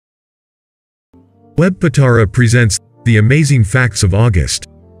Webpatara presents The Amazing Facts of August.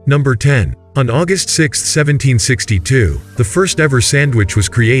 Number 10. On August 6, 1762, the first ever sandwich was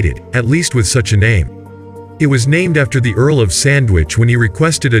created, at least with such a name. It was named after the Earl of Sandwich when he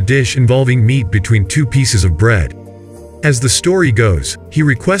requested a dish involving meat between two pieces of bread. As the story goes, he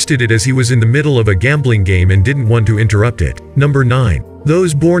requested it as he was in the middle of a gambling game and didn't want to interrupt it. Number 9.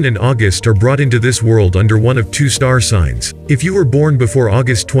 Those born in August are brought into this world under one of two star signs. If you were born before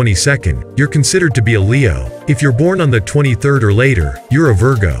August 22nd, you're considered to be a Leo. If you're born on the 23rd or later, you're a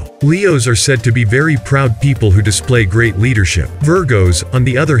Virgo. Leos are said to be very proud people who display great leadership. Virgos, on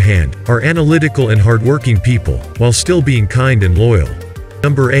the other hand, are analytical and hardworking people, while still being kind and loyal.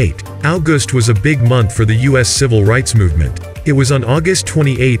 Number 8. August was a big month for the U.S. Civil Rights Movement. It was on August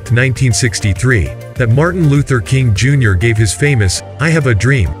 28, 1963, that Martin Luther King Jr. gave his famous, "I Have a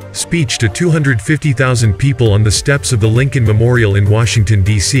Dream" speech to 250,000 people on the steps of the Lincoln Memorial in Washington,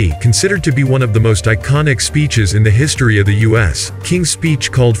 D.C., considered to be one of the most iconic speeches in the history of the U.S. King's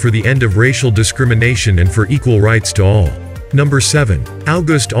speech called for the end of racial discrimination and for equal rights to all. Number 7.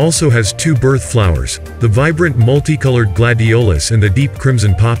 August also has two birth flowers, the vibrant multicolored gladiolus and the deep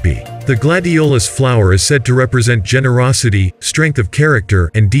crimson poppy. The gladiolus flower is said to represent generosity, strength of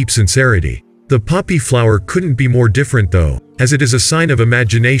character, and deep sincerity. The poppy flower couldn't be more different though, as it is a sign of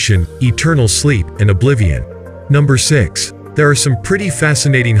imagination, eternal sleep, and oblivion. Number 6. There are some pretty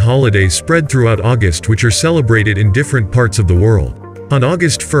fascinating holidays spread throughout August which are celebrated in different parts of the world. On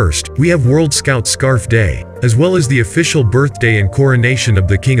August 1st, we have World Scout Scarf Day, as well as the official birthday and coronation of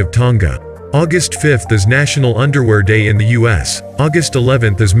the King of Tonga. August 5th is National Underwear Day in the US, August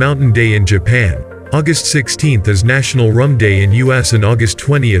 11th is Mountain Day in Japan, August 16th is National Rum Day in US, and August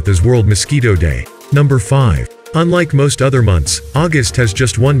 20th is World Mosquito Day. Number 5. Unlike most other months, August has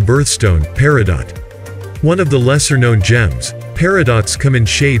just one birthstone, peridot. One of the lesser-known gems, peridots come in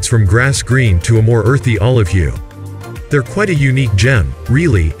shades from grass green to a more earthy olive hue. They're quite a unique gem,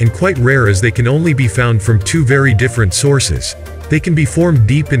 really, and quite rare as they can only be found from two very different sources. They can be formed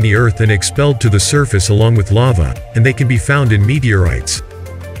deep in the earth and expelled to the surface along with lava, and they can be found in meteorites.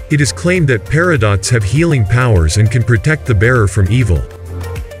 It is claimed that peridots have healing powers and can protect the bearer from evil.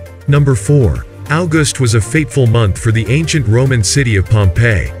 Number 4. August was a fateful month for the ancient Roman city of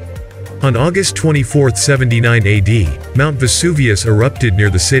Pompeii. On August 24, 79 AD, Mount Vesuvius erupted near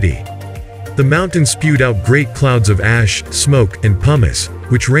the city. The mountain spewed out great clouds of ash, smoke, and pumice,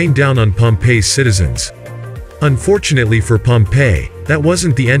 which rained down on Pompeii's citizens. Unfortunately for Pompeii, that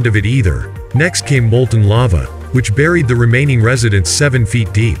wasn't the end of it either. Next came molten lava, which buried the remaining residents 7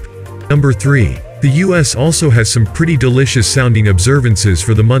 feet deep. Number 3. The US also has some pretty delicious sounding observances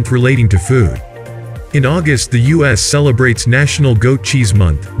for the month relating to food. In August, the US celebrates National Goat Cheese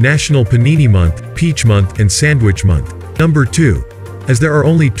Month, National Panini Month, Peach Month, and Sandwich Month. Number 2. As there are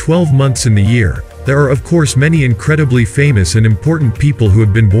only 12 months in the year, there are of course many incredibly famous and important people who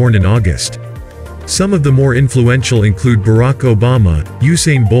have been born in August. Some of the more influential include Barack Obama,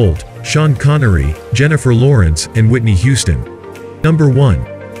 Usain Bolt, Sean Connery, Jennifer Lawrence, and Whitney Houston. Number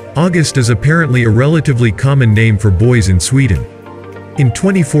 1. August is apparently a relatively common name for boys in Sweden. In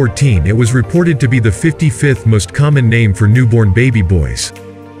 2014, it was reported to be the 55th most common name for newborn baby boys.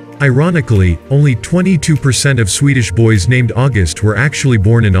 Ironically, only 22% of Swedish boys named August were actually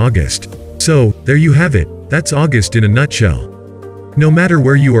born in August. So, there you have it, that's August in a nutshell. No matter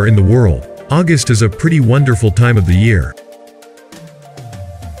where you are in the world, August is a pretty wonderful time of the year.